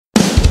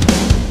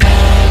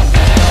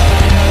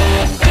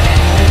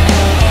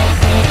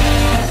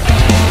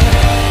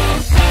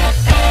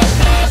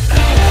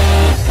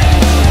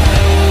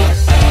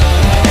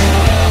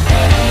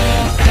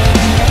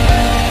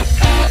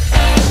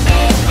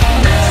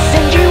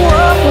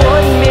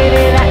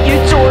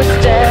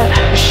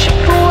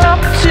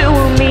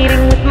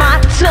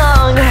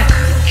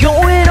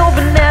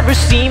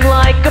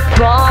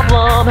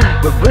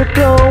Where we're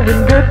going,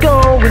 we're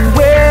gone.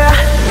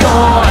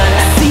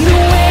 I see the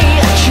way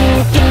that you're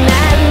looking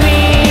at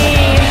me.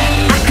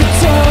 I could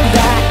tell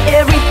that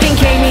everything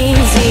came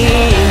easy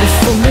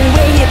from the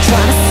way you're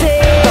trying to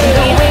say,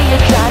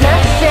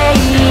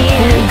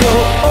 we'll go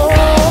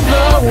all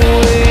the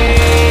way.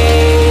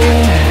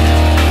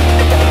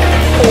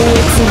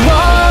 Oh, it's a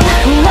long,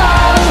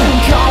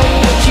 call it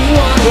what you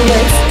want.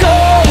 Let's go,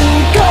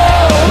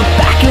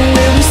 back in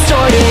where we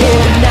started.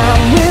 Now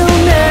we'll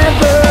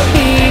never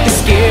be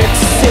scared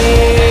to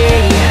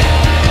say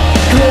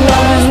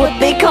love is what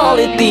they call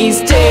it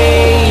these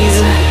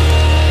days.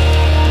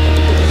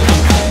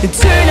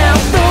 It's